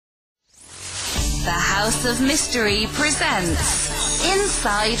House of Mystery presents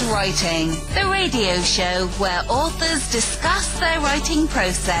Inside Writing, the radio show where authors discuss their writing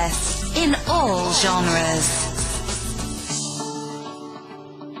process in all genres.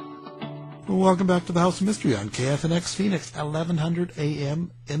 Welcome back to the House of Mystery on KFNX Phoenix, 1100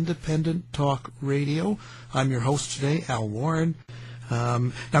 AM Independent Talk Radio. I'm your host today, Al Warren.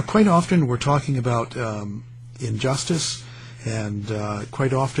 Now, quite often we're talking about injustice, and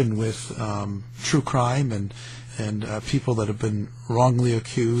quite often with true crime and people that have been wrongly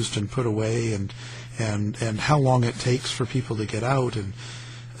accused and put away, and how long it takes for people to get out and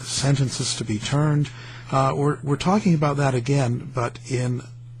sentences to be turned. We're talking about that again, but in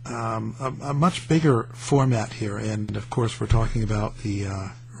a much bigger format here, and of course we're talking about the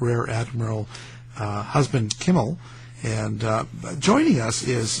Rear Admiral husband Kimmel, and joining us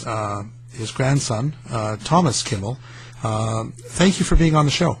is his grandson Thomas Kimmel. Thank you for being on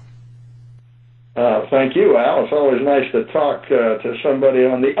the show. Thank you, Al. It's always nice to talk to somebody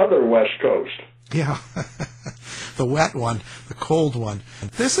on the other West Coast. Yeah, the wet one, the cold one.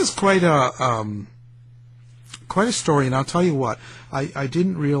 This is quite a story, and I'll tell you what, I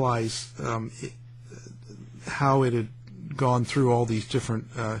didn't realize how it had gone through all these different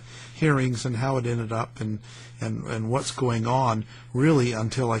hearings and how it ended up and what's going on, really,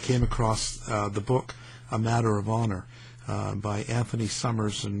 until I came across the book A Matter of Honor by Anthony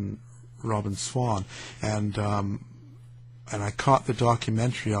Summers and Robin Swan, and I caught the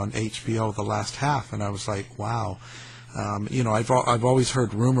documentary on HBO, the last half, and I was like, wow. I've always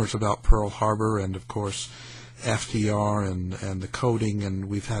heard rumors about Pearl Harbor, and of course FDR and the coding, and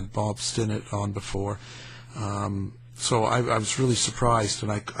we've had Bob Stinnett on before. So I was really surprised,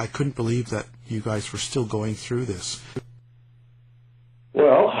 and I couldn't believe that you guys were still going through this.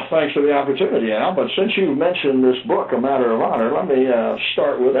 Well, thanks for the opportunity, Al, but since you mentioned this book, A Matter of Honor, let me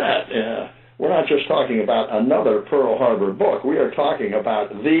start with that. We're not just talking about another Pearl Harbor book. We are talking about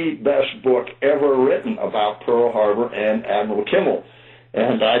the best book ever written about Pearl Harbor and Admiral Kimmel.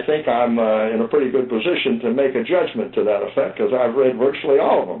 And I think I'm in a pretty good position to make a judgment to that effect, because I've read virtually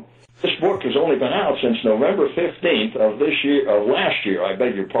all of them. This book has only been out since November 15th of last year, I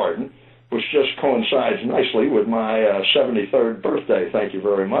beg your pardon, which just coincides nicely with my 73rd birthday. Thank you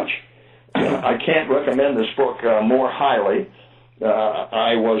very much. I can't recommend this book more highly.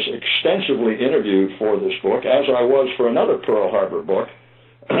 I was extensively interviewed for this book, as I was for another Pearl Harbor book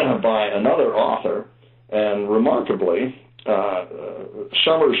by another author, and remarkably,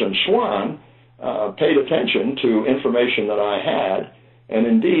 Summers and Swan paid attention to information that I had, and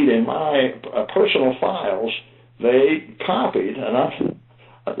indeed in my personal files they copied, and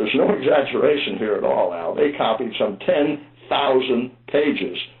there's no exaggeration here at all, Al, they copied some 10,000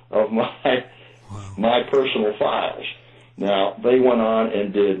 pages of my personal files. Now, they went on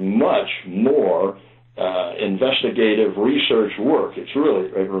and did much more investigative research work. It's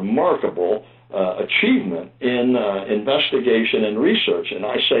really a remarkable achievement in investigation and research, and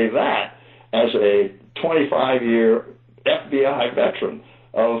I say that as a 25-year FBI veteran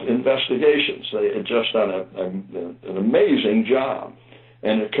of investigations. They had just done an amazing job,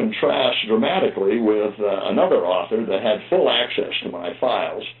 and it contrasts dramatically with another author that had full access to my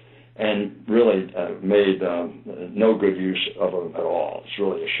files and really made no good use of them at all. It's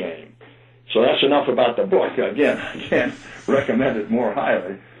really a shame. So that's enough about the book. Again, I can't recommend it more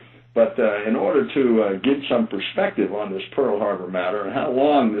highly. But in order to give some perspective on this Pearl Harbor matter and how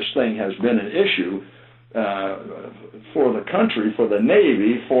long this thing has been an issue for the country, for the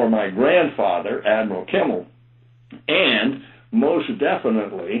Navy, for my grandfather, Admiral Kimmel, and most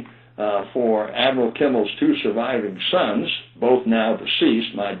definitely for Admiral Kimmel's two surviving sons, both now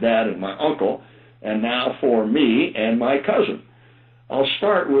deceased, my dad and my uncle, and now for me and my cousin. I'll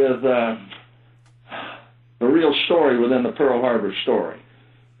start with the real story within the Pearl Harbor story,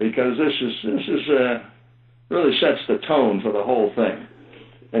 because this is really sets the tone for the whole thing.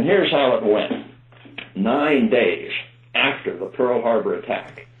 And here's how it went. 9 days after the Pearl Harbor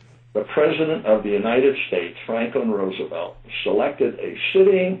attack, the President of the United States, Franklin Roosevelt, selected a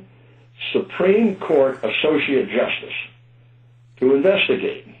sitting Supreme Court Associate Justice to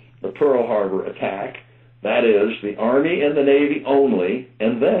investigate the Pearl Harbor attack, that is, the Army and the Navy only,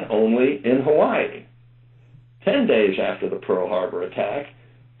 and then only in Hawaii. 10 days after the Pearl Harbor attack,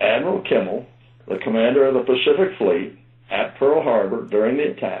 Admiral Kimmel, the commander of the Pacific Fleet at Pearl Harbor during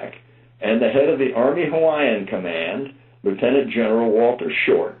the attack, and the head of the Army Hawaiian Command, Lieutenant General Walter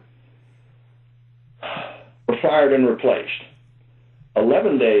Short, were fired and replaced.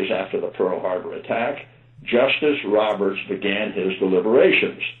 11 days after the Pearl Harbor attack, Justice Roberts began his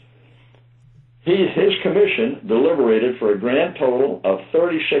deliberations. His commission deliberated for a grand total of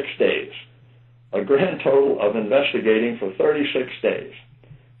 36 days. a grand total of investigating for 36 days.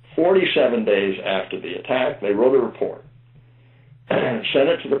 47 days after the attack, they wrote a report, sent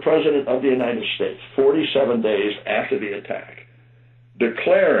it to the President of the United States, 47 days after the attack,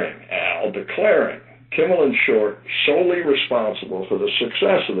 declaring Kimmel and Short solely responsible for the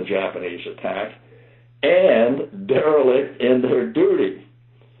success of the Japanese attack and derelict in their duty.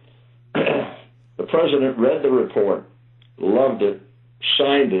 The President read the report, loved it,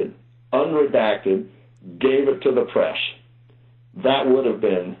 signed it, unredacted, gave it to the press. That would have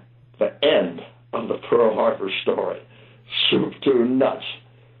been the end of the Pearl Harbor story. Soup to nuts.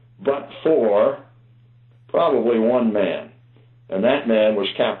 But for probably one man, and that man was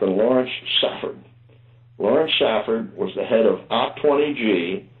Captain Lawrence Safford. Lawrence Safford was the head of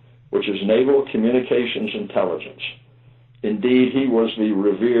Op-20G, which is Naval Communications Intelligence. Indeed, he was the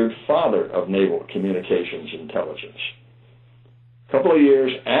revered father of Naval Communications Intelligence. A couple of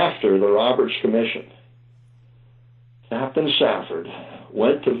years after the Roberts Commission, Captain Safford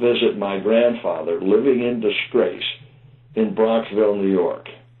went to visit my grandfather living in disgrace in Bronxville, New York.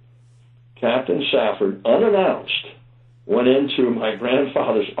 Captain Safford, unannounced, went into my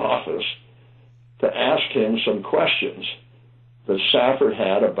grandfather's office to ask him some questions that Safford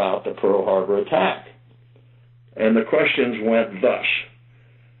had about the Pearl Harbor attack. And the questions went thus.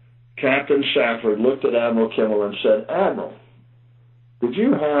 Captain Safford looked at Admiral Kimmel and said, "Admiral, did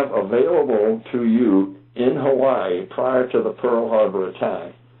you have available to you in Hawaii prior to the Pearl Harbor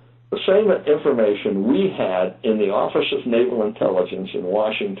attack the same information we had in the Office of Naval Intelligence in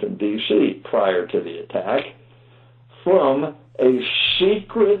Washington, D.C. prior to the attack from a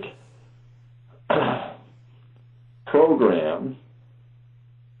secret program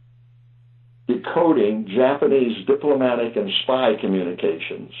decoding Japanese diplomatic and spy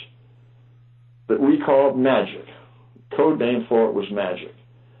communications that we called MAGIC. Code name for it was MAGIC.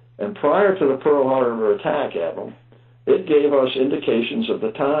 And prior to the Pearl Harbor attack, Admiral, it gave us indications of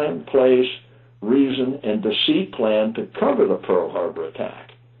the time, place, reason, and deceit plan to cover the Pearl Harbor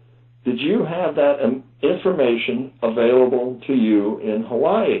attack. Did you have that information available to you in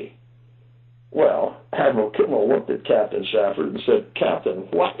Hawaii?" Well, Admiral Kimmel looked at Captain Safford and said, "Captain,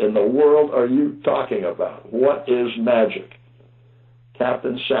 what in the world are you talking about? What is MAGIC?"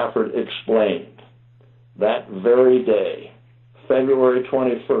 Captain Safford explained. That very day, February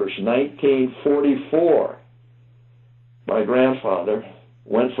 21st, 1944, my grandfather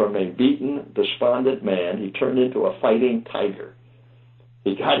went from a beaten, despondent man, he turned into a fighting tiger.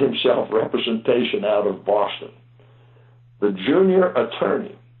 He got himself representation out of Boston. The junior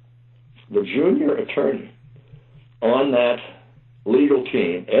attorney on that legal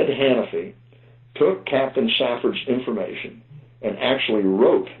team, Ed Hannafy, took Captain Safford's information and actually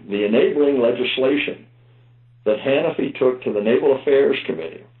wrote the enabling legislation that Hannafy took to the Naval Affairs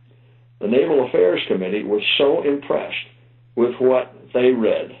Committee. The Naval Affairs Committee was so impressed with what they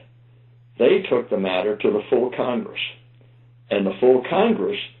read, they took the matter to the full Congress. And the full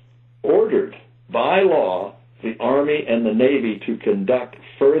Congress ordered, by law, the Army and the Navy to conduct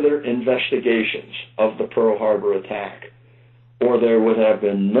further investigations of the Pearl Harbor attack, or there would have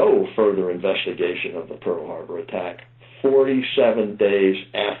been no further investigation of the Pearl Harbor attack 47 days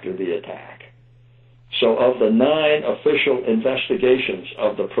after the attack. So of the 9 official investigations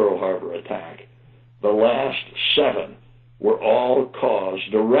of the Pearl Harbor attack, the last 7 were all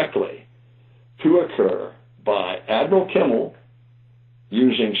caused directly to occur by Admiral Kimmel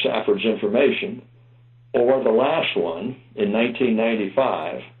using Safford's information, or the last one in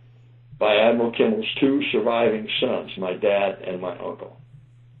 1995 by Admiral Kimmel's 2 surviving sons, my dad and my uncle.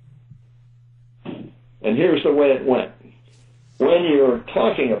 And here's the way it went. When you're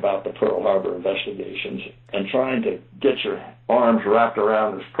talking about the Pearl Harbor investigations and trying to get your arms wrapped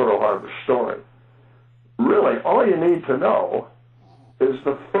around this Pearl Harbor story, really all you need to know is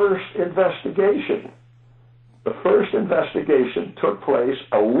the first investigation. The first investigation took place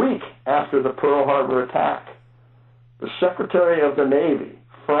a week after the Pearl Harbor attack. The Secretary of the Navy,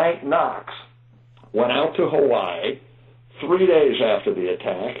 Frank Knox, went out to Hawaii 3 days after the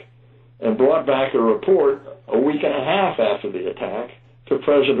attack and brought back a report a week and a half after the attack to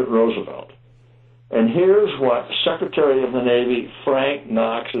President Roosevelt. And here's what Secretary of the Navy Frank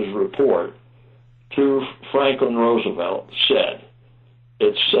Knox's report to Franklin Roosevelt said.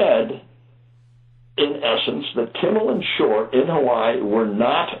 It said, in essence, that Kimmel and Short in Hawaii were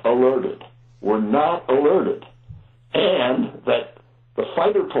not alerted, and that the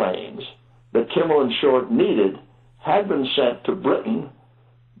fighter planes that Kimmel and Short needed had been sent to Britain,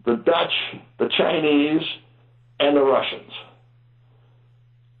 the Dutch, the Chinese, and the Russians.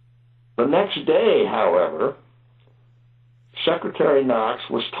 The next day, however, Secretary Knox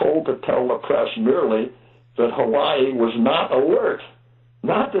was told to tell the press merely that Hawaii was not alert.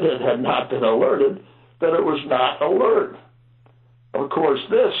 Not that it had not been alerted, that it was not alert. Of course,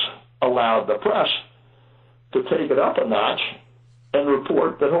 this allowed the press to take it up a notch and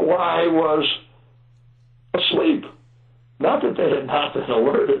report that Hawaii was asleep. Not that they had not been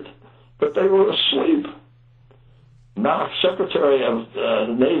alerted, but they were asleep. Knox, Secretary of the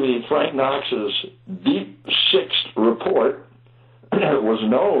Navy Frank Knox's Deep Sixth report was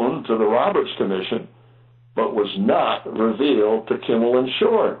known to the Roberts Commission, but was not revealed to Kimmel and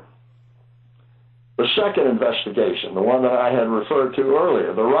Short. The second investigation, the one that I had referred to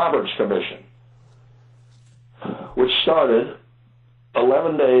earlier, the Roberts Commission, which started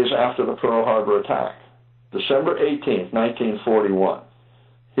 11 days after the Pearl Harbor attack, December 18th, 1941.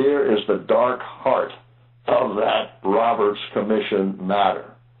 Here is the dark heart of that Roberts Commission matter.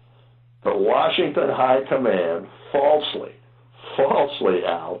 The Washington High Command falsely,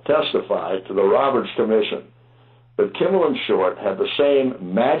 Al, testified to the Roberts Commission that Kimmel and Short had the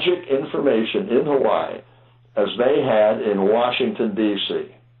same magic information in Hawaii as they had in Washington,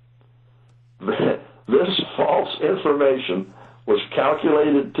 D.C. This false information was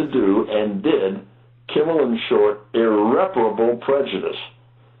calculated to do and did Kimmel and Short irreparable prejudice.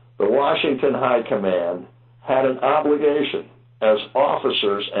 The Washington High Command had an obligation as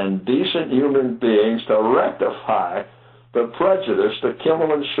officers and decent human beings to rectify the prejudice to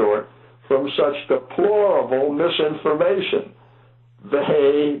Kimmel and Short from such deplorable misinformation.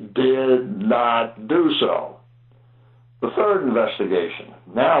 They did not do so. The third investigation.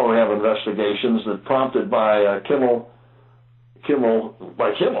 Now we have investigations that prompted by Admiral Kimmel.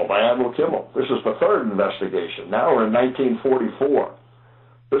 This is the third investigation. Now we're in 1944.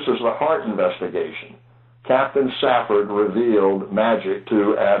 This is the Hart investigation. Captain Safford revealed magic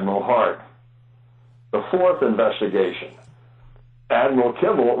to Admiral Hart. The fourth investigation. Admiral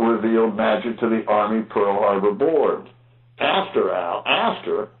Kimmel revealed magic to the Army Pearl Harbor Board. After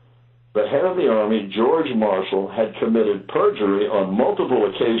the head of the Army, George Marshall, had committed perjury on multiple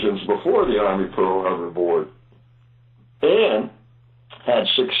occasions before the Army Pearl Harbor Board and had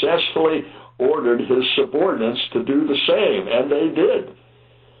successfully ordered his subordinates to do the same, and they did.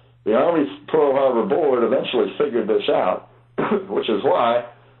 The Army Pearl Harbor Board eventually figured this out, which is why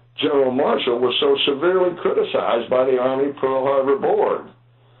General Marshall was so severely criticized by the Army Pearl Harbor Board.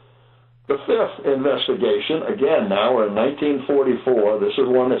 The fifth investigation, again now we're in 1944, this is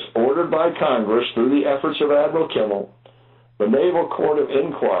one that's ordered by Congress through the efforts of Admiral Kimmel, the Naval Court of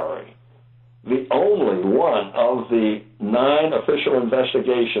Inquiry, the only one of the 9 official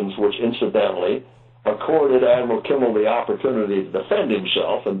investigations which incidentally accorded Admiral Kimmel the opportunity to defend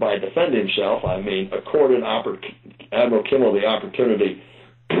himself, and by defend himself I mean accorded Admiral Kimmel the opportunity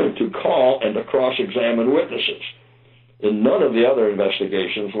to call and to cross-examine witnesses. In none of the other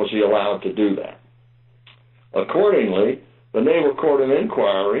investigations was he allowed to do that. Accordingly, the Naval Court of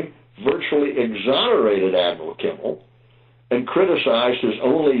Inquiry virtually exonerated Admiral Kimmel and criticized his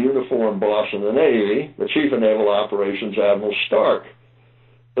only uniformed boss in the Navy, the Chief of Naval Operations, Admiral Stark.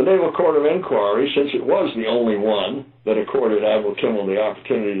 The Naval Court of Inquiry, since it was the only one that accorded Admiral Kimmel the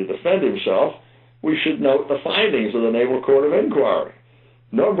opportunity to defend himself, we should note the findings of the Naval Court of Inquiry.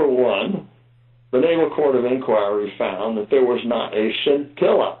 Number one, the Naval Court of Inquiry found that there was not a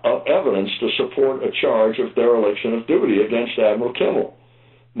scintilla of evidence to support a charge of dereliction of duty against Admiral Kimmel.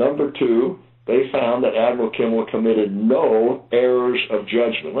 Number two, they found that Admiral Kimmel committed no errors of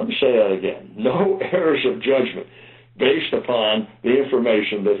judgment. Let me say that again. No errors of judgment based upon the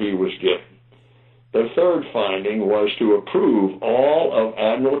information that he was given. The third finding was to approve all of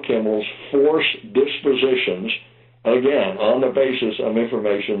Admiral Kimmel's forced dispositions, again, on the basis of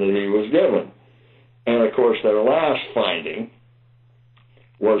information that he was given. And, of course, their last finding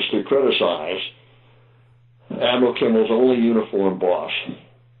was to criticize Admiral Kimmel's only uniformed boss,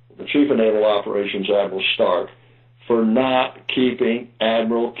 the Chief of Naval Operations, Admiral Stark, for not keeping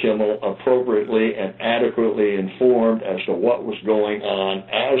Admiral Kimmel appropriately and adequately informed as to what was going on,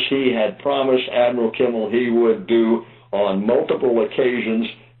 as he had promised Admiral Kimmel he would do on multiple occasions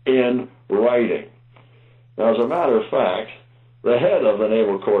in writing. Now, as a matter of fact, the head of the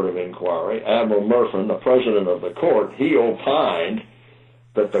Naval Court of Inquiry, Admiral Murfin, the president of the court, he opined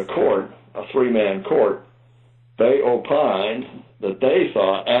that the court, a 3-man court, they opined that they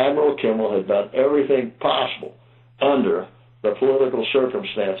thought Admiral Kimmel had done everything possible under the political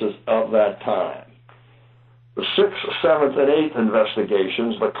circumstances of that time. The 6th, 7th, and 8th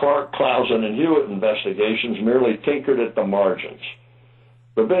investigations, the Clark, Clausen, and Hewitt investigations, merely tinkered at the margins.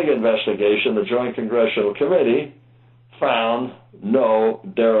 The big investigation, the Joint Congressional Committee, found no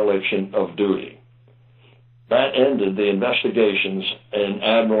dereliction of duty. that ended the investigations in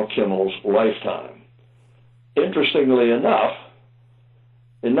Admiral Kimmel's lifetime. Interestingly enough,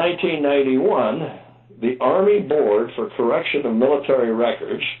 in 1991, the Army Board for Correction of Military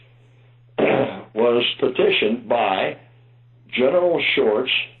Records was petitioned by General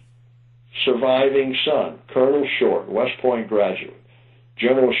Short's surviving son, Colonel Short, West Point graduate.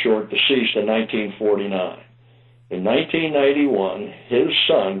 General Short deceased in 1949. In 1991, his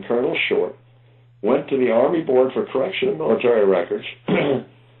son, Colonel Short, went to the Army Board for Correction of Military Records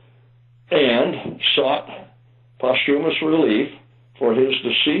and sought posthumous relief for his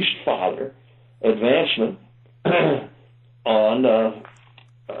deceased father, advancement on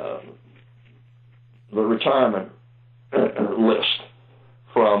the retirement list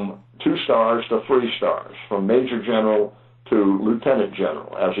from 2 stars to 3 stars, from Major General to Lieutenant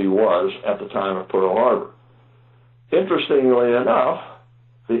General, as he was at the time of Pearl Harbor. Interestingly enough,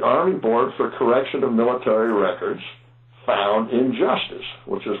 the Army Board for Correction of Military Records found injustice,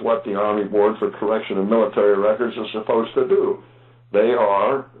 which is what the Army Board for Correction of Military Records is supposed to do. They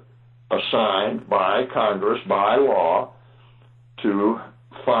are assigned by Congress, by law, to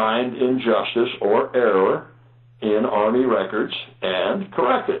find injustice or error in Army records and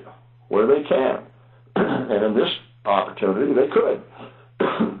correct it where they can. And in this opportunity, they could.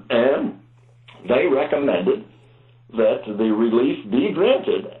 And they recommended that the relief be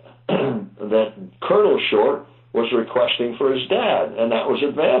granted that Colonel Short was requesting for his dad, and that was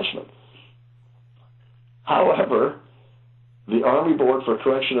advancement. However, the Army Board for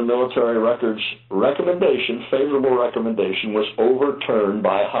Correction of Military Records recommendation, favorable recommendation, was overturned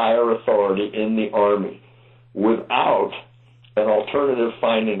by higher authority in the Army without an alternative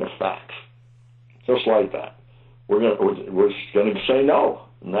finding of facts. Just like that. We're going to say no,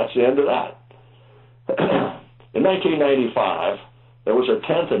 and that's the end of that. In 1995, there was a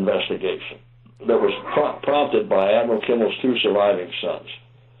 10th investigation that was prompted by Admiral Kimmel's 2 surviving sons.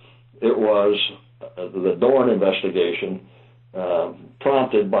 It was the Dorn investigation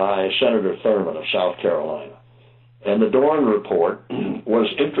prompted by Senator Thurman of South Carolina. And the Dorn report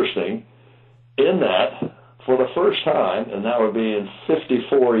was interesting in that, for the first time, and that would be in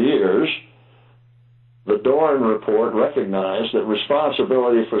 54 years, the Dorn report recognized that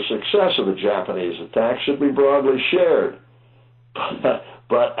responsibility for success of the Japanese attack should be broadly shared.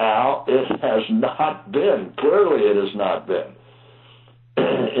 But, Al, it has not been. Clearly it has not been.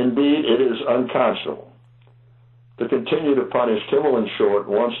 Indeed, it is unconscionable to continue to punish Kimmel and Short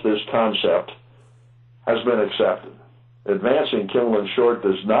once this concept has been accepted. Advancing Kimmel and Short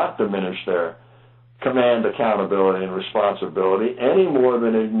does not diminish their command accountability and responsibility any more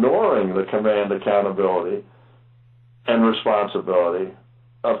than ignoring the command accountability and responsibility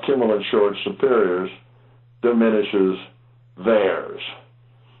of Kimmel and Short's superiors diminishes theirs.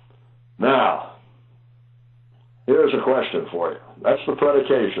 Now, here's a question for you. That's the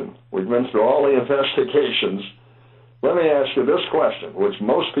predication. We've been through all the investigations. Let me ask you this question, which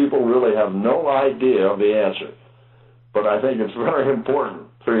most people really have no idea of the answer. But I think it's very important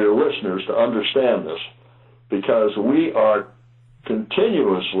for your listeners to understand this, because we are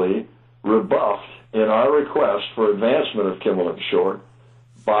continuously rebuffed in our request for advancement of Kimmel and Short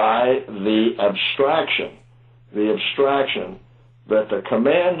by the abstraction that the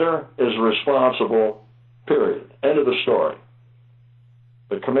commander is responsible, period. End of the story.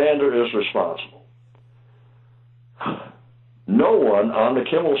 The commander is responsible. No one on the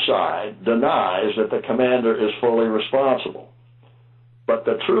Kimmel side denies that the commander is fully responsible. But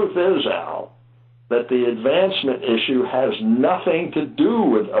the truth is, Al, that the advancement issue has nothing to do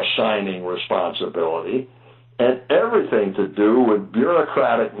with assigning responsibility and everything to do with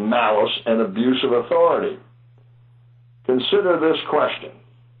bureaucratic malice and abuse of authority. Consider this question.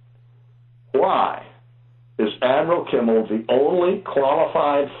 Why is Admiral Kimmel the only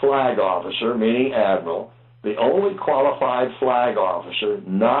qualified flag officer, meaning admiral, the only qualified flag officer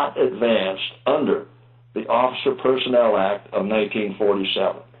not advanced under the Officer Personnel Act of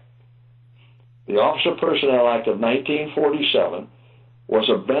 1947? The Officer Personnel Act of 1947 was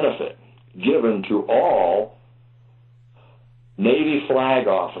a benefit given to all Navy flag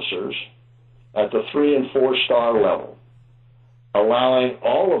officers at the 3- and 4-star level, allowing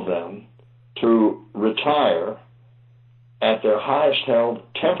all of them to retire at their highest held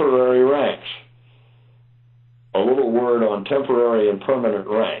temporary ranks. A little word on temporary and permanent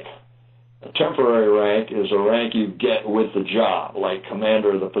rank. A temporary rank is a rank you get with the job, like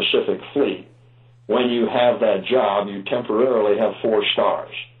Commander of the Pacific Fleet. When you have that job, you temporarily have 4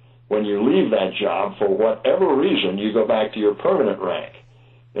 stars. When you leave that job, for whatever reason, you go back to your permanent rank.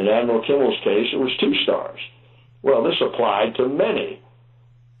 In Admiral Kimmel's case, it was 2 stars. Well, this applied to many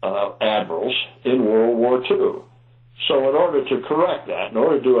admirals in World War II. So in order to correct that, in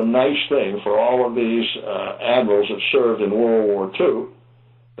order to do a nice thing for all of these admirals that served in World War II,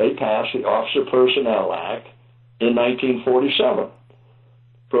 they passed the Officer Personnel Act in 1947,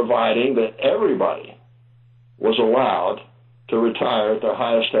 providing that everybody was allowed to retire at their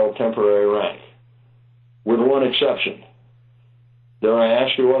highest held temporary rank, with one exception. Dare I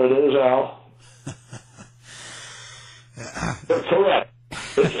ask you what it is, Al? Correct.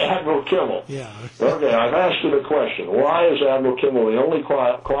 It's Admiral Kimmel. Yeah. Okay, I've asked you the question. Why is Admiral Kimmel the only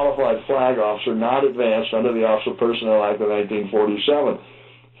qualified flag officer not advanced under the Officer Personnel Act of 1947?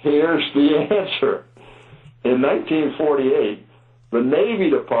 Here's the answer. In 1948, the Navy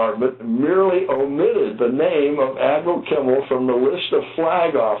Department merely omitted the name of Admiral Kimmel from the list of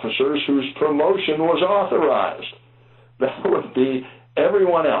flag officers whose promotion was authorized. That would be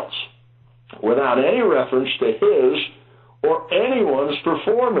everyone else, without any reference to his or anyone's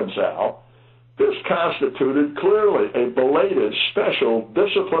performance, Al. This constituted clearly a belated special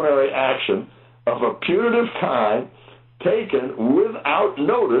disciplinary action of a punitive kind taken without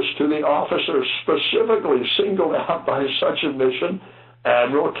notice to the officer specifically singled out by such admission,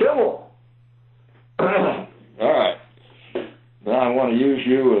 Admiral Kimmel. All right. Now I want to use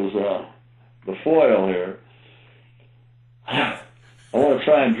you as the foil here. I want to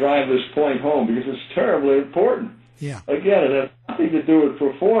try and drive this point home because it's terribly important. Yeah. Again, it has nothing to do with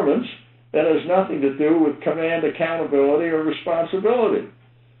performance. It has nothing to do with command accountability or responsibility.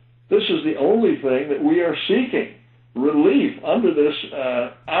 This is the only thing that we are seeking relief under this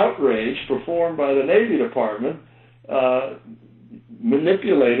outrage performed by the Navy Department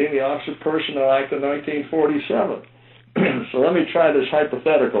manipulating the Officer Personnel Act of 1947. So let me try this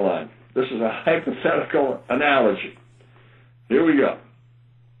hypothetical on. This is a hypothetical analogy. Here we go.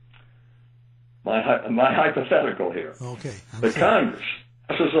 My hypothetical here. Okay. The Congress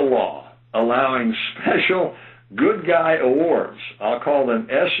passes a law allowing special good guy awards, I'll call them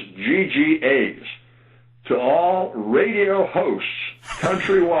SGGAs, to all radio hosts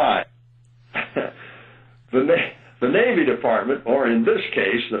countrywide. The Navy Department, or in this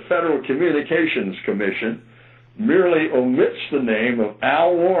case, the Federal Communications Commission, merely omits the name of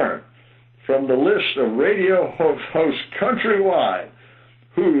Al Warren from the list of radio hosts countrywide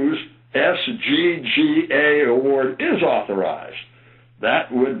whose SGGA award is authorized.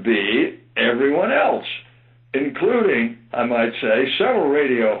 That would be everyone else, including, I might say, several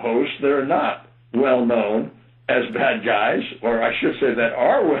radio hosts that are not well known as bad guys, or I should say that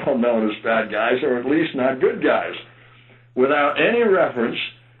are well known as bad guys, or at least not good guys, without any reference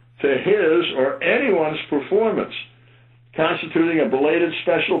to his or anyone's performance, constituting a belated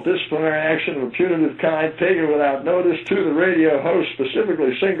special disciplinary action of a punitive kind taken without notice to the radio host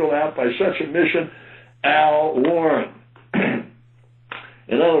specifically singled out by such admission, Al Warren.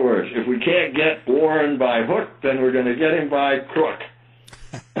 In other words, if we can't get Warren by hook, then we're going to get him by crook.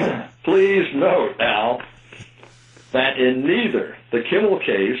 Please note, Al, that in neither the Kimmel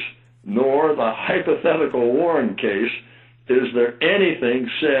case nor the hypothetical Warren case is there anything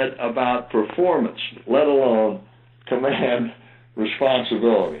said about performance, let alone command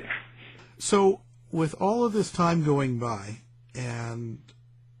responsibility. So, with all of this time going by and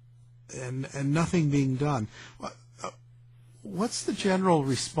nothing being done, what's the general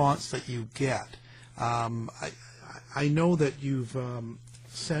response that you get? I know that you've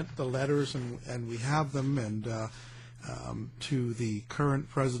sent the letters, and we have them, and to the current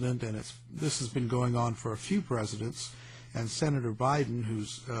president, and this has been going on for a few presidents, and Senator Biden,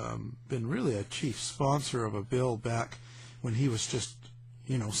 who's been really a chief sponsor of a bill back when he was just,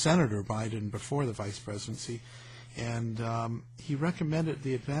 Senator Biden before the vice presidency, and he recommended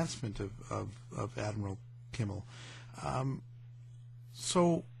the advancement of Admiral Kimmel.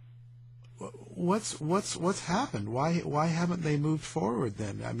 So, what's happened? Why haven't they moved forward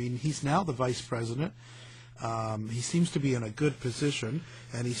then? I mean, he's now the vice president. He seems to be in a good position,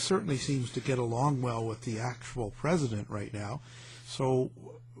 and he certainly seems to get along well with the actual president right now. So,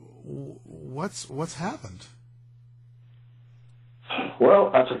 what's happened?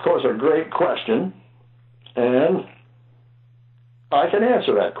 Well, that's of course a great question, and I can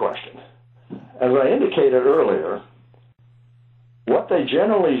answer that question. As I indicated earlier, what they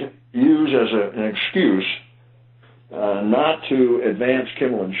generally use as an excuse not to advance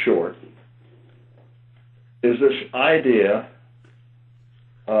Kimmel in short is this idea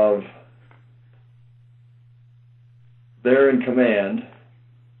of they're in command,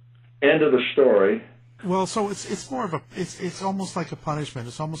 end of the story. Well, so it's more of it's almost like a punishment.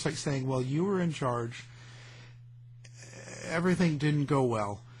 It's almost like saying, well, you were in charge, everything didn't go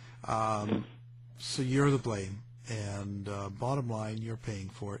well, so you're the blame. and bottom line, you're paying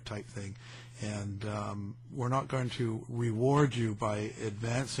for it type thing. And we're not going to reward you by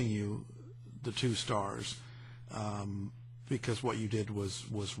advancing you the 2 stars because what you did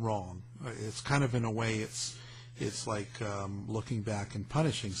was wrong. It's kind of, in a way, it's like looking back and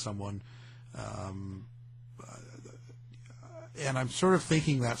punishing someone. And I'm sort of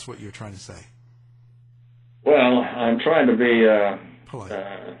thinking that's what you're trying to say. Well, I'm trying to be polite.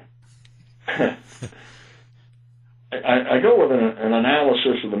 I go with an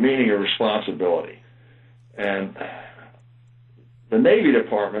analysis of the meaning of responsibility. And the Navy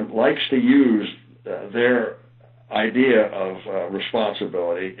Department likes to use their idea of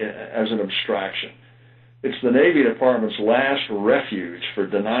responsibility as an abstraction. It's the Navy Department's last refuge for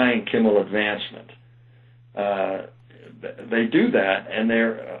denying Kimmel advancement. They do that, and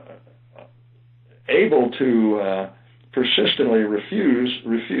they're able to persistently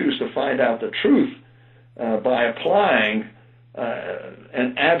refuse to find out the truth by applying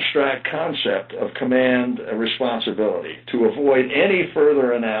an abstract concept of command responsibility to avoid any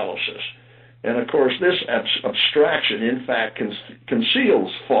further analysis. And of course, this abstraction, in fact,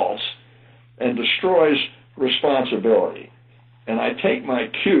 conceals faults and destroys responsibility. And I take my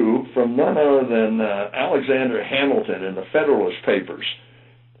cue from none other than Alexander Hamilton in the Federalist Papers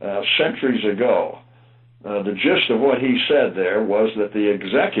centuries ago. The gist of what he said there was that the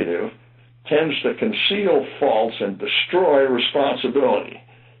executive tends to conceal faults and destroy responsibility.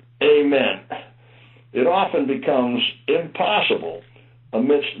 Amen. It often becomes impossible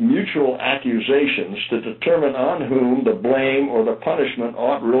amidst mutual accusations to determine on whom the blame or the punishment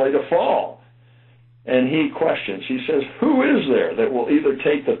ought really to fall. And he questions, he says, who is there that will either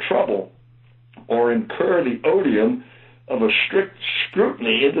take the trouble or incur the odium of a strict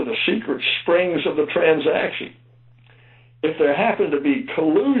scrutiny into the secret springs of the transaction? If there happen to be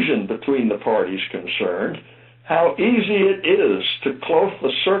collusion between the parties concerned, how easy it is to clothe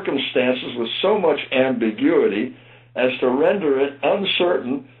the circumstances with so much ambiguity as to render it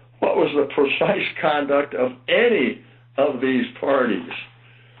uncertain what was the precise conduct of any of these parties.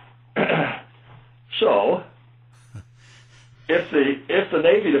 So, if the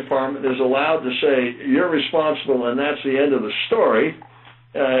Navy Department is allowed to say, you're responsible and that's the end of the story,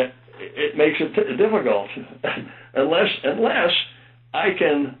 it makes it difficult. unless I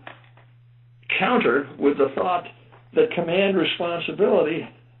can counter with the thought that command responsibility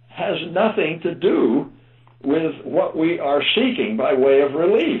has nothing to do with what we are seeking by way of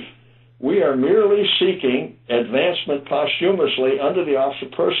relief. We are merely seeking advancement posthumously under the Office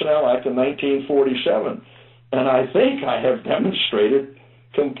of Personnel Act of 1947. And I think I have demonstrated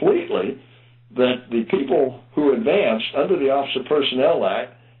completely that the people who advanced under the Office of Personnel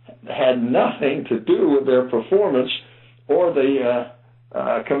Act had nothing to do with their performance or the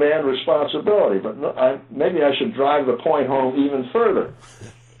command responsibility. But maybe I should drive the point home even further.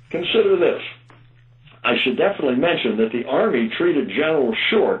 Consider this. I should definitely mention that the Army treated General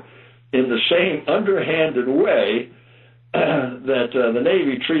Short in the same underhanded way that the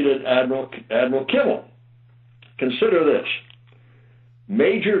Navy treated Admiral Kimmel. Consider this.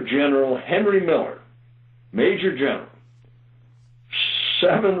 Major General Henry Miller, Major General,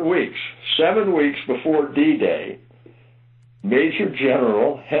 7 weeks before D-Day, Major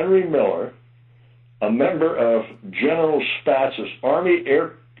General Henry Miller, a member of General Spatz's Army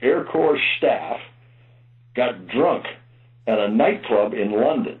Air Corps staff, got drunk at a nightclub in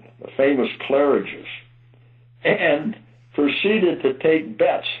London, the famous Claridge's, and proceeded to take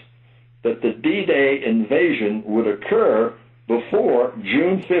bets that the D-Day invasion would occur before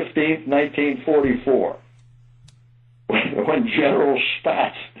June 15, 1944. When General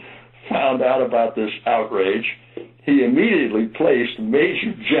Spatz found out about this outrage, he immediately placed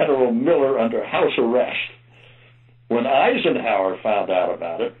Major General Miller under house arrest. When Eisenhower found out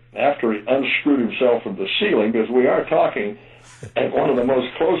about it, after he unscrewed himself from the ceiling, because we are talking at one of the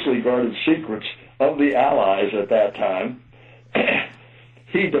most closely guarded secrets of the Allies at that time,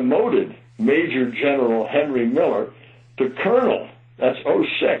 he demoted Major General Henry Miller to Colonel, that's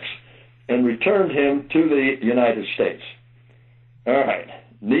 06, and returned him to the United States. All right.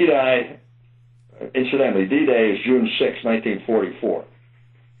 Incidentally, D-Day is June 6, 1944.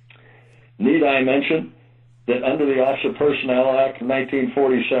 Need I mention that under the Office of Personnel Act of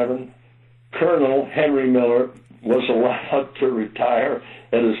 1947, Colonel Henry Miller was allowed to retire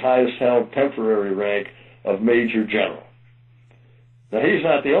at his highest held temporary rank of Major General. Now, he's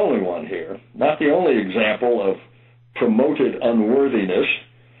not the only one here, not the only example of promoted unworthiness.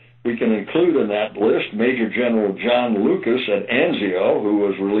 We can include in that list Major General John Lucas at Anzio, who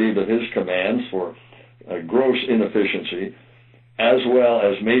was relieved of his commands for gross inefficiency, as well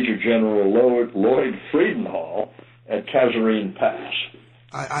as Major General Lloyd Friedenthal at Kasserine Pass.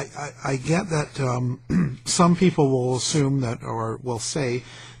 I get that some people will assume that, or will say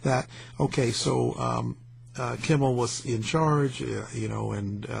that, okay, so Kimmel was in charge,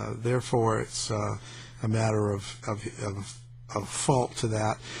 and therefore it's a matter of fault to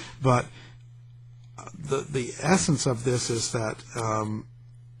that. But the essence of this is that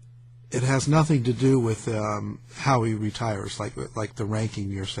it has nothing to do with how he retires, like the ranking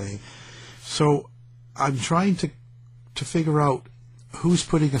you're saying. So I'm trying to figure out who's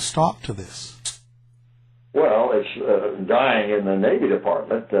putting a stop to this. Well, it's dying in the Navy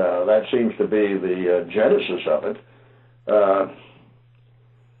Department. That seems to be the genesis of it.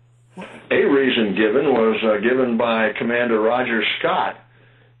 A reason given was given by Commander Roger Scott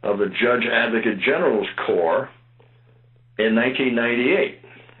of the Judge Advocate General's Corps in 1998.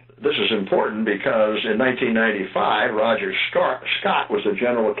 This is important because in 1995, Roger Scott was the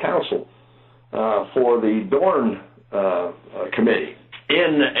general counsel for the Dorn Committee.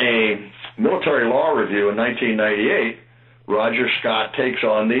 In a military law review in 1998, Roger Scott takes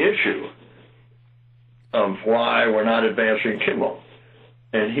on the issue of why we're not advancing Kimmel.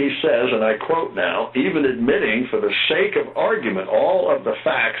 And he says, and I quote now, even admitting for the sake of argument all of the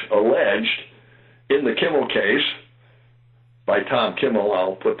facts alleged in the Kimmel case, by Tom Kimmel,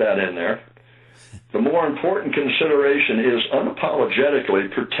 I'll put that in there, the more important consideration is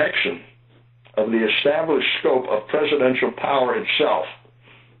unapologetically protection of the established scope of presidential power itself.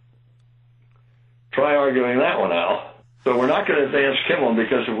 Try arguing that one out. So we're not going to advance Kimmel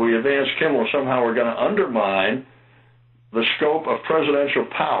because if we advance Kimmel, somehow we're going to undermine the scope of presidential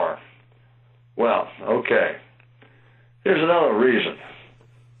power. Well, okay. Here's another reason.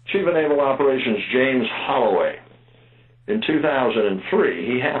 Chief of Naval Operations James Holloway. In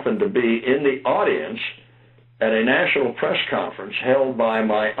 2003, he happened to be in the audience at a national press conference held by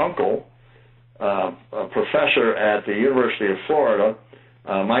my uncle, a professor at the University of Florida,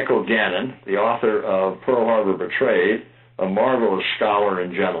 Michael Gannon, the author of Pearl Harbor Betrayed, a marvelous scholar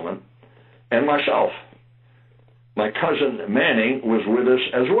and gentleman, and myself. My cousin Manning was with us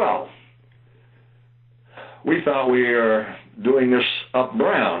as well. We thought we were doing this up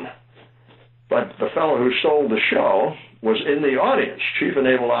brown, but the fellow who stole the show was in the audience, Chief of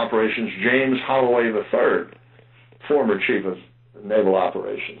Naval Operations James Holloway III, former Chief of Naval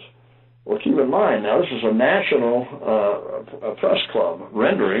Operations. Well, keep in mind, now this is a national press club,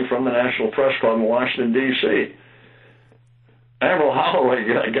 rendering from the National Press Club in Washington, D.C. Admiral Holloway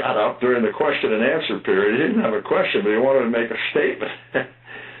got up during the question and answer period. He didn't have a question, but he wanted to make a statement.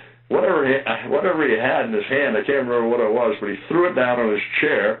 whatever he had in his hand, I can't remember what it was, but he threw it down on his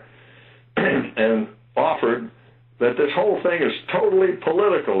chair and offered that this whole thing is totally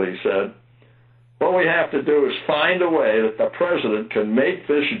political, he said. What we have to do is find a way that the president can make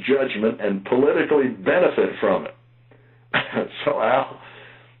this judgment and politically benefit from it. So, Al,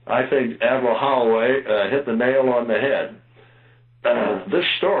 I think Admiral Holloway hit the nail on the head. This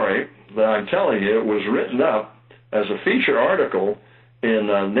story that I'm telling you was written up as a feature article in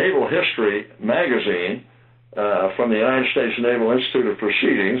Naval History magazine from the United States Naval Institute of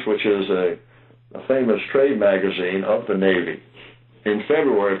Proceedings, which is a famous trade magazine of the Navy, in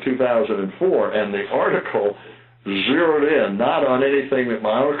February of 2004, and the article zeroed in not on anything that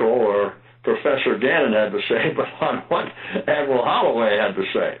my uncle or Professor Gannon had to say, but on what Admiral Holloway had to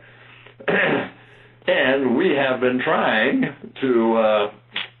say. And we have been trying to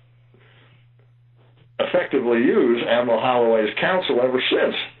effectively use Admiral Holloway's counsel ever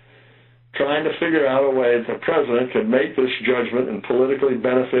since, trying to figure out a way that the president can make this judgment and politically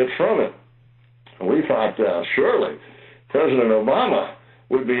benefit from it. And we thought, surely President Obama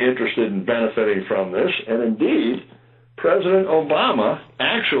would be interested in benefiting from this, and indeed, President Obama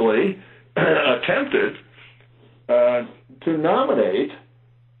actually attempted to nominate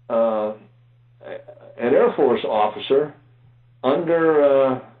an Air Force officer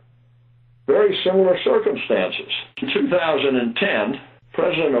under very similar circumstances. In 2010,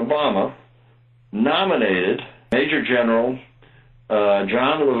 President Obama nominated Major General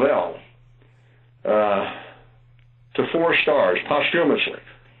John Lavelle to 4 stars posthumously.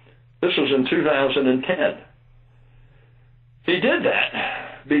 This was in 2010. He did that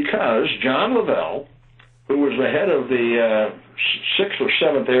because John Lavelle, who was the head of the 6th or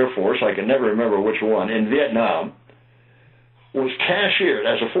 7th Air Force, I can never remember which one, in Vietnam, was cashiered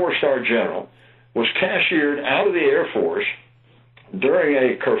as a 4-star general, was cashiered out of the Air Force during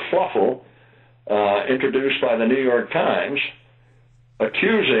a kerfuffle introduced by the New York Times,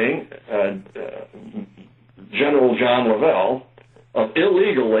 accusing General John Lavelle of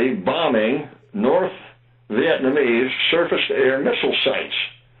illegally bombing North Vietnamese surface-to-air missile sites.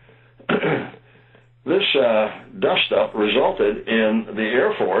 This dust-up resulted in the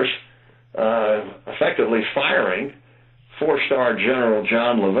Air Force effectively firing 4-star General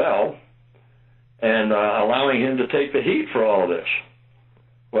John Lavelle and allowing him to take the heat for all of this.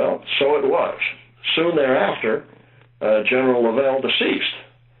 Well, so it was. Soon thereafter, General Lavelle deceased.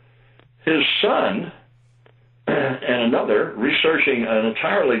 His son and another, researching an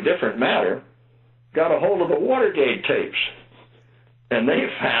entirely different matter, got a hold of the Watergate tapes, and they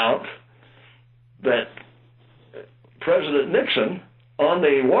found that President Nixon, on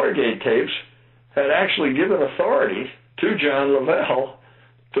the Watergate tapes, had actually given authority to John Lavelle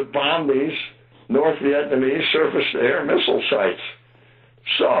to bomb these North Vietnamese surface-to-air missile sites.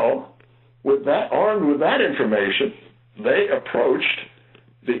 So, armed with that information, they approached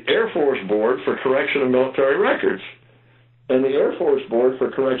the Air Force Board for Correction of Military Records. And the Air Force Board for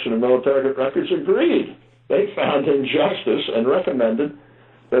Correction of Military Records agreed. They found injustice and recommended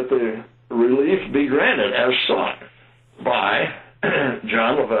that the relief be granted as sought by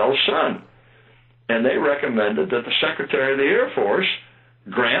John Lavelle's son. And they recommended that the Secretary of the Air Force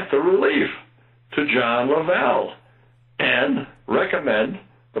grant the relief to John Lavelle and recommend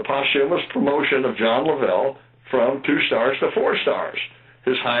the posthumous promotion of John Lavelle from 2 stars to 4 stars,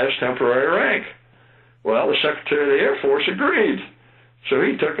 his highest temporary rank. Well, the Secretary of the Air Force agreed. So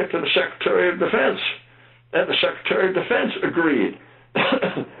he took it to the Secretary of Defense, and the Secretary of Defense agreed.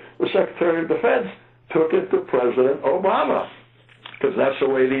 The Secretary of Defense took it to President Obama, because that's the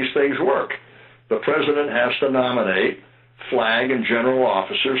way these things work. The President has to nominate flag and general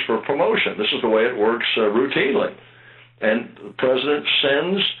officers for promotion. This is the way it works routinely. And the President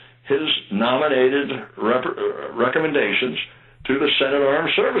sends his nominated recommendations to the Senate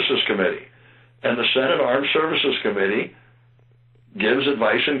Armed Services Committee. And the Senate Armed Services Committee gives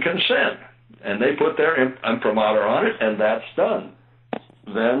advice and consent. And they put their imprimatur on it, and that's done.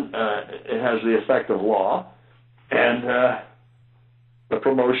 Then it has the effect of law, and the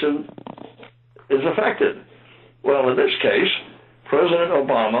promotion is effected. Well, in this case, President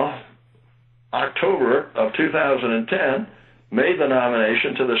Obama, October of 2010, made the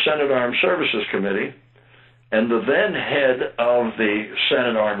nomination to the Senate Armed Services Committee, and the then head of the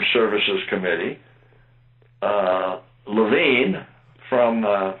Senate Armed Services Committee,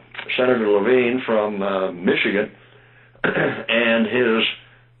 Senator Levine from Michigan, and his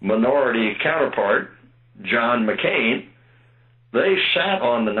minority counterpart, John McCain, they sat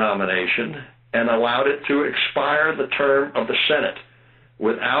on the nomination and allowed it to expire the term of the Senate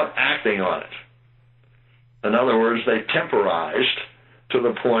without acting on it. In other words, they temporized to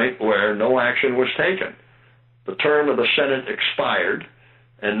the point where no action was taken. The term of the Senate expired,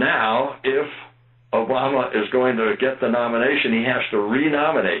 and now if Obama is going to get the nomination, he has to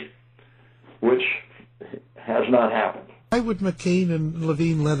renominate, which has not happened. Why would McCain and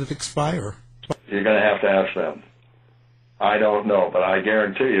Levine let it expire? You're going to ask them. I don't know, but I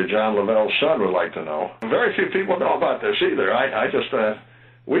guarantee you John Lavelle's son would like to know. Very few people know about this either.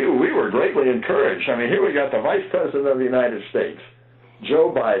 We were greatly encouraged. I mean, here we got the Vice President of the United States,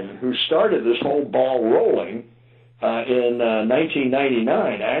 Joe Biden, who started this whole ball rolling in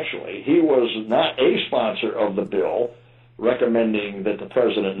 1999, actually. He was not a sponsor of the bill recommending that the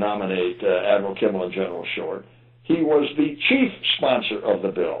President nominate Admiral Kimmel and General Short. He was the chief sponsor of the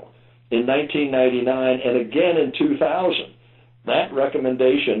bill in 1999 and again in 2000. That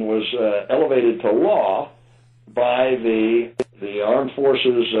recommendation was elevated to law by the Armed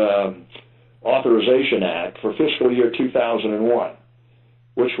Forces Authorization Act for fiscal year 2001,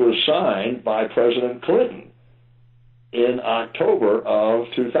 which was signed by President Clinton in October of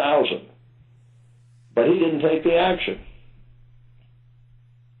 2000. But he didn't take the action.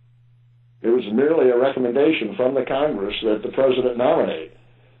 It was merely a recommendation from the Congress that the President nominate.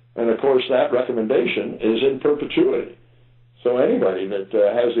 And, of course, that recommendation is in perpetuity. So anybody that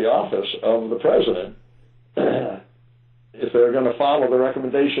has the office of the President, if they're going to follow the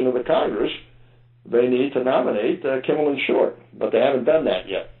recommendation of the Congress, they need to nominate Kimmel and Short. But they haven't done that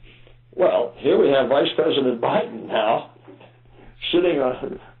yet. Well, here we have Vice President Biden now sitting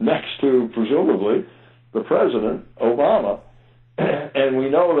next to, presumably, the President, Obama. And we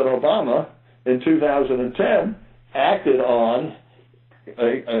know that Obama, in 2010, acted on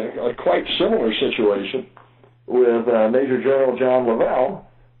a quite similar situation with Major General John Lavelle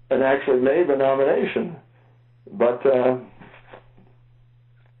and actually made the nomination, but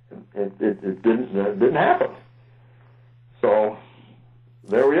it didn't happen. So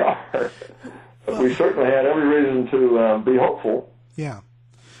there we are. We certainly had every reason to be hopeful. Yeah.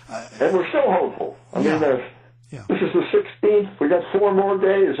 And we're still hopeful. I mean, Yeah. this is the 16th. We got 4 more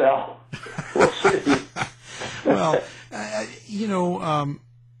days, Al. We'll see. Well,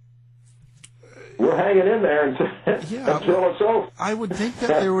 we're hanging in there until it's over. I would think that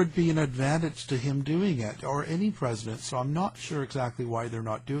there would be an advantage to him doing it, or any president. So I'm not sure exactly why they're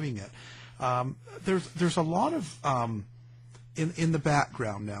not doing it. There's a lot of in the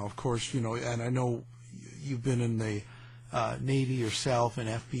background now, of course, and I know you've been in the Navy yourself and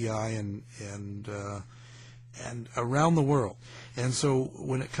FBI and around the world, and so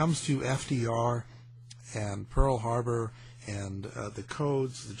when it comes to FDR and Pearl Harbor and the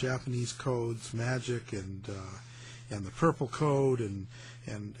codes, the Japanese codes, magic, and the Purple Code, and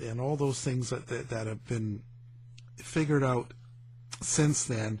all those things that have been figured out since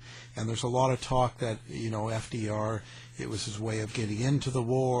then. And there's a lot of talk that FDR, it was his way of getting into the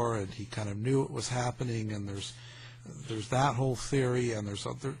war, and he kind of knew it was happening. And there's that whole theory, and there's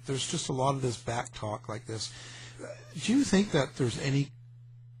just a lot of this back talk like this. Do you think that there's any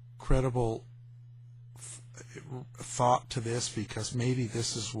credible thought to this? Because maybe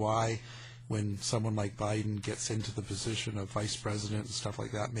this is why when someone like Biden gets into the position of vice president and stuff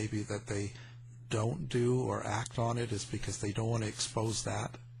like that, maybe that they don't do or act on it is because they don't want to expose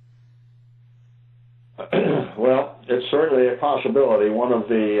that? Well, it's certainly a possibility. One of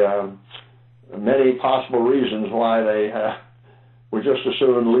the many possible reasons why they would just as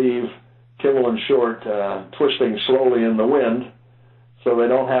soon leave Kimmel and Short twisting slowly in the wind, so they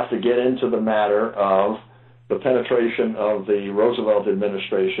don't have to get into the matter of the penetration of the Roosevelt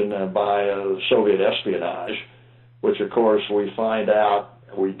administration by Soviet espionage, which of course we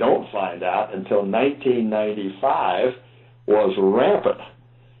don't find out until 1995 was rampant.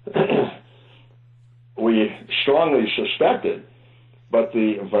 We strongly suspected, but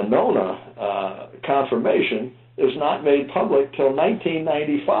the Venona confirmation is not made public till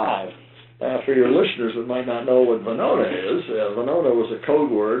 1995. For your listeners that might not know what Venona is, Venona was a code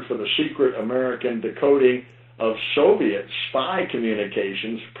word for the secret American decoding of Soviet spy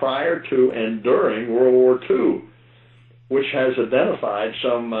communications prior to and during World War II, which has identified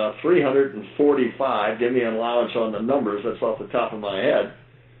some 345, give me an allowance on the numbers, that's off the top of my head,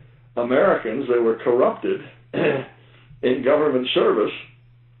 Americans that were corrupted in government service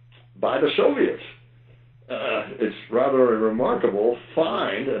by the Soviets. It's rather a remarkable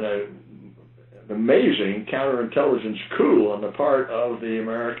find and an amazing counterintelligence coup on the part of the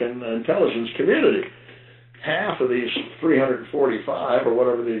American intelligence community. Half of these 345, or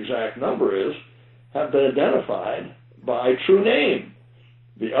whatever the exact number is, have been identified by true name.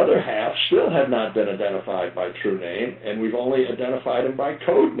 The other half still have not been identified by true name, and we've only identified them by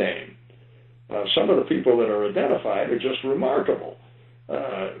code name. Some of the people that are identified are just remarkable.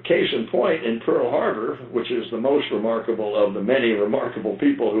 Case in point, in Pearl Harbor, which is the most remarkable of the many remarkable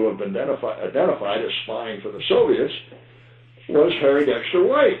people who have been identified as spying for the Soviets, was Harry Dexter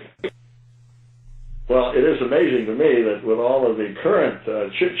White. Well, it is amazing to me that with all of the current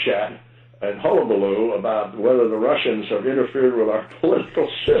chit-chat and hullabaloo about whether the Russians have interfered with our political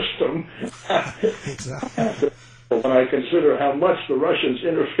system, exactly. When I consider how much the Russians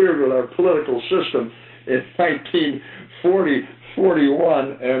interfered with our political system in 1940,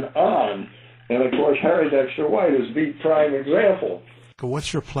 41, and on, and of course Harry Dexter White is the prime example.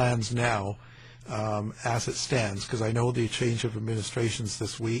 What's your plans now as it stands? Because I know the change of administrations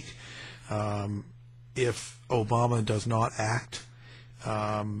this week. If Obama does not act,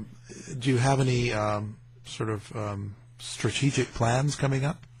 do you have any sort of strategic plans coming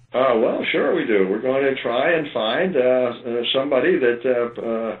up? Well, sure we do. We're going to try and find somebody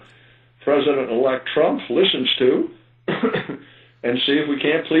that President-elect Trump listens to and see if we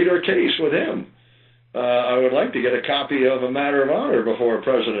can't plead our case with him. I would like to get a copy of A Matter of Honor before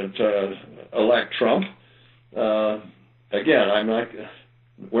President-elect Trump. Again,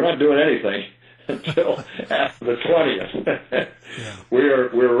 we're not doing anything until after the 20th. Yeah.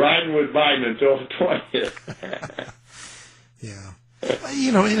 We're riding with Biden until the 20th. Yeah.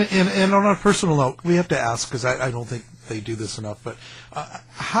 And on a personal note, we have to ask, because I don't think they do this enough, but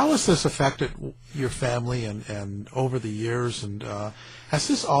how has this affected your family and over the years? And has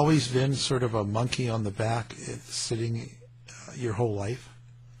this always been sort of a monkey on the back sitting your whole life?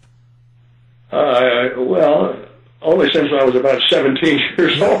 Well, only since I was about 17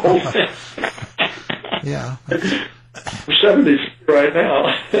 years old. Yeah. I'm 70 right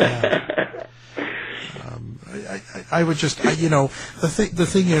now. Yeah. I would just, the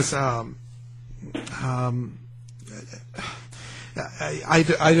thing is, I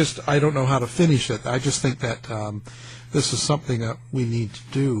don't know how to finish it. I just think that this is something that we need to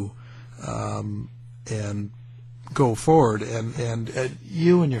do and go forward. And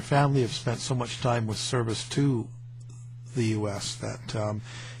you and your family have spent so much time with service to the U.S. that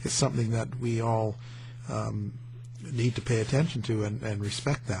it's something that we all need to pay attention to and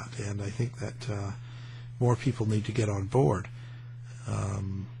respect that. And I think that more people need to get on board.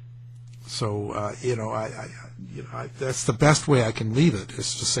 That's the best way I can leave it,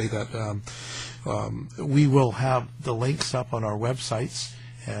 is to say that we will have the links up on our websites,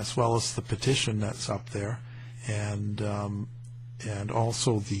 as well as the petition that's up there, and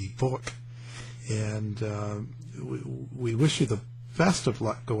also the book. And we wish you the best of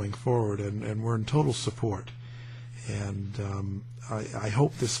luck going forward, and we're in total support. And I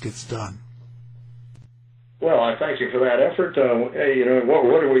hope this gets done. Well, I thank you for that effort. Hey,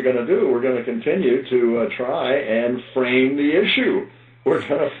 what are we going to do? We're going to continue to try and frame the issue. We're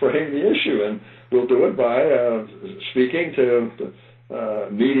going to frame the issue, and we'll do it by speaking to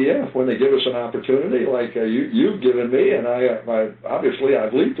media when they give us an opportunity, like you've given me, and I've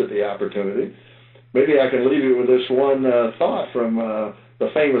leaped at the opportunity. Maybe I can leave you with this one thought from the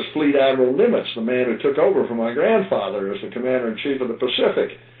famous Fleet Admiral Nimitz, the man who took over from my grandfather as the Commander-in-Chief of the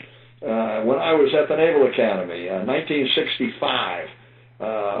Pacific. When I was at the Naval Academy, 1965,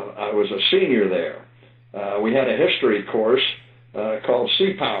 I was a senior there. We had a history course called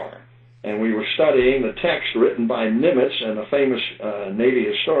Sea Power, and we were studying the text written by Nimitz and the famous Navy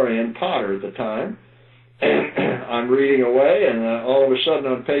historian Potter at the time. And I'm reading away, and all of a sudden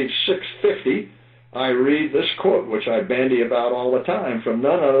on page 650, I read this quote, which I bandy about all the time, from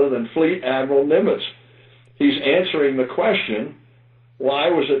none other than Fleet Admiral Nimitz. He's answering the question, why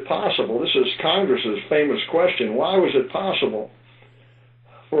was it possible? This is Congress's famous question. Why was it possible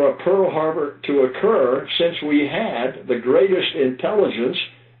for a Pearl Harbor to occur since we had the greatest intelligence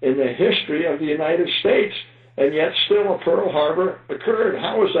in the history of the United States, and yet still a Pearl Harbor occurred?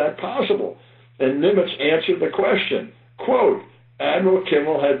 How was that possible? And Nimitz answered the question, quote, Admiral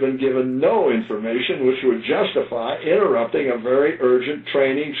Kimmel had been given no information which would justify interrupting a very urgent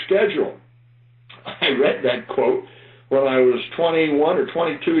training schedule. I read that quote when I was 21 or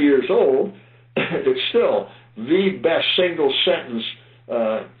 22 years old. It's still the best single sentence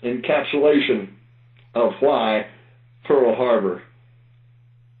encapsulation of why Pearl Harbor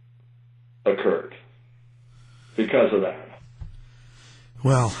occurred. Because of that.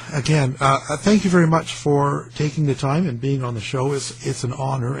 Well, again, thank you very much for taking the time and being on the show. It's an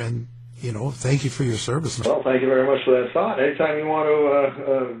honor, and thank you for your service. Well, thank you very much for that thought. Anytime you want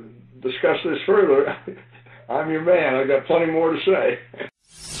to discuss this further, I'm your man. I've got plenty more to say.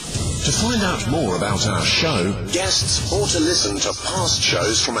 To find out more about our show, guests, or to listen to past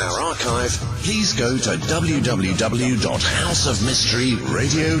shows from our archive, please go to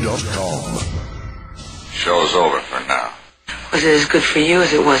www.houseofmysteryradio.com. Show's over for now. Was it as good for you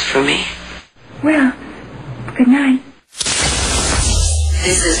as it was for me? Well, good night.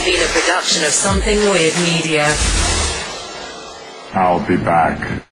 This has been a production of Something Weird Media. I'll be back.